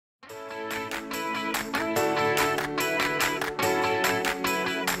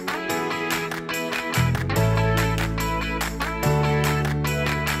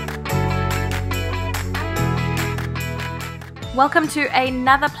Welcome to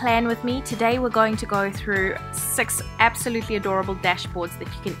another plan with me. Today we're going to go through 6 absolutely adorable dashboards that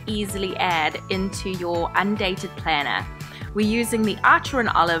you can easily add into your undated planner. We're using the Archer and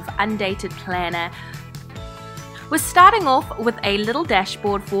Olive undated planner. We're starting off with a little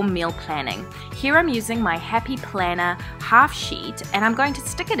dashboard for meal planning. Here I'm using my Happy Planner half sheet and I'm going to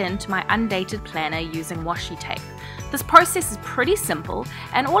stick it into my undated planner using washi tape. This process is pretty simple,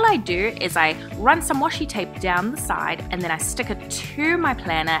 and all I do is I run some washi tape down the side and then I stick it to my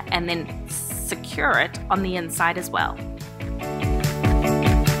planner and then secure it on the inside as well.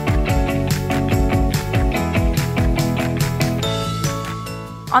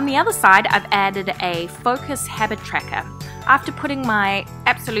 On the other side, I've added a focus habit tracker. After putting my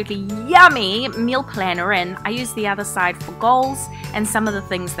absolutely yummy meal planner in, I use the other side for goals and some of the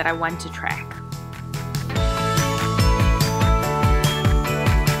things that I want to track.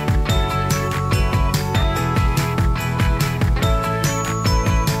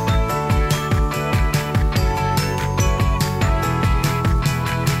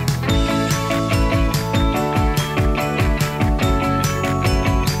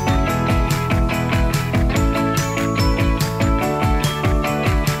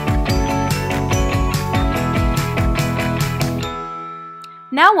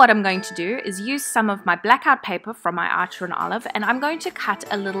 Now what I'm going to do is use some of my blackout paper from my Archer and Olive, and I'm going to cut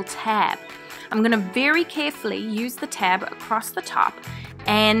a little tab. I'm going to very carefully use the tab across the top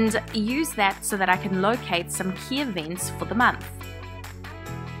and use that so that I can locate some key events for the month.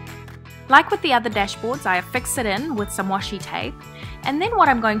 Like with the other dashboards, I affix it in with some washi tape, and then what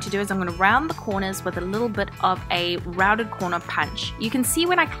I'm going to do is I'm going to round the corners with a little bit of a rounded corner punch. You can see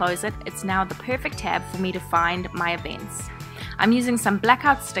when I close it, it's now the perfect tab for me to find my events. I'm using some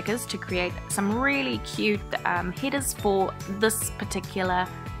blackout stickers to create some really cute headers for this particular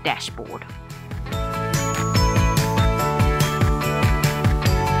dashboard.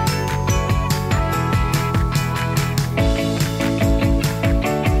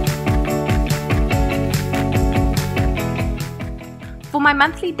 For my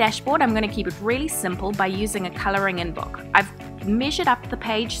monthly dashboard, I'm going to keep it really simple by using a coloring in book. I've measured up the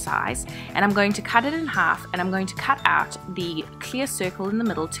page size and I'm going to cut it in half, and I'm going to cut out the clear circle in the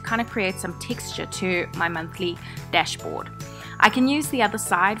middle to kind of create some texture to my monthly dashboard. I can use the other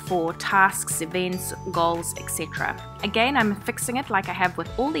side for tasks, events, goals, etc. Again, I'm affixing it like I have with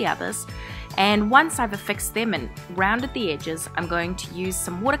all the others, and once I've affixed them and rounded the edges, I'm going to use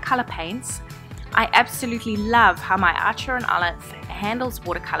some watercolor paints. I absolutely love how my Archer and Olive handles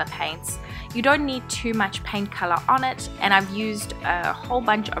watercolor paints. You don't need too much paint color on it, and I've used a whole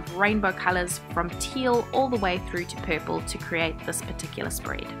bunch of rainbow colors from teal all the way through to purple to create this particular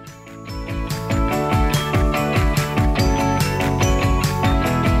spread.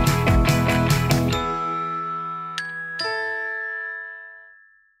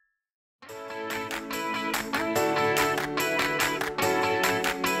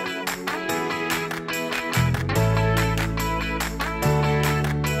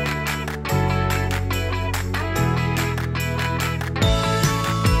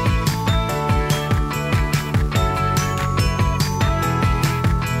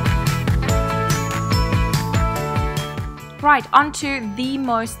 Right, onto the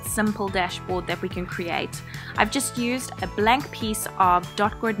most simple dashboard that we can create. I've just used a blank piece of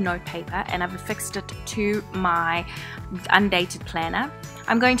dot grid notepaper and I've affixed it to my undated planner.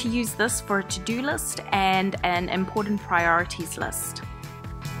 I'm going to use this for a to-do list and an important priorities list.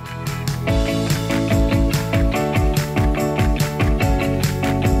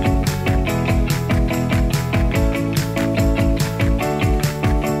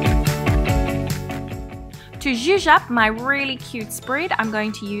 To zhuzh up my really cute spread, I'm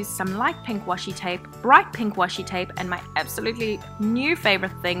going to use some light pink washi tape, bright pink washi tape, and my absolutely new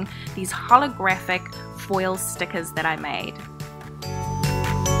favorite thing, these holographic foil stickers that I made.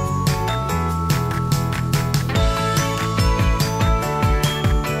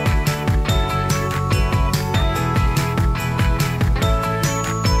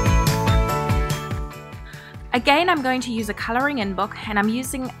 Again, I'm going to use a coloring in book, and I'm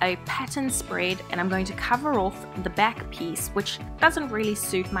using a pattern spread, and I'm going to cover off the back piece, which doesn't really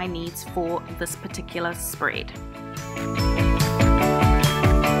suit my needs for this particular spread.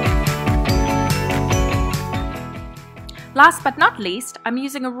 Last but not least, I'm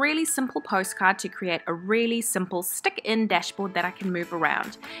using a really simple postcard to create a really simple stick-in dashboard that I can move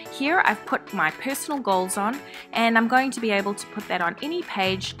around. Here I've put my personal goals on, and I'm going to be able to put that on any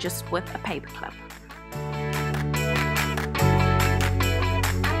page just with a paper clip.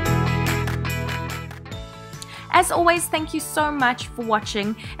 As always, thank you so much for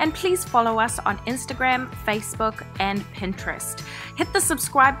watching, and please follow us on Instagram, Facebook, and Pinterest. Hit the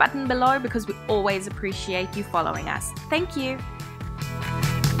subscribe button below because we always appreciate you following us. Thank you.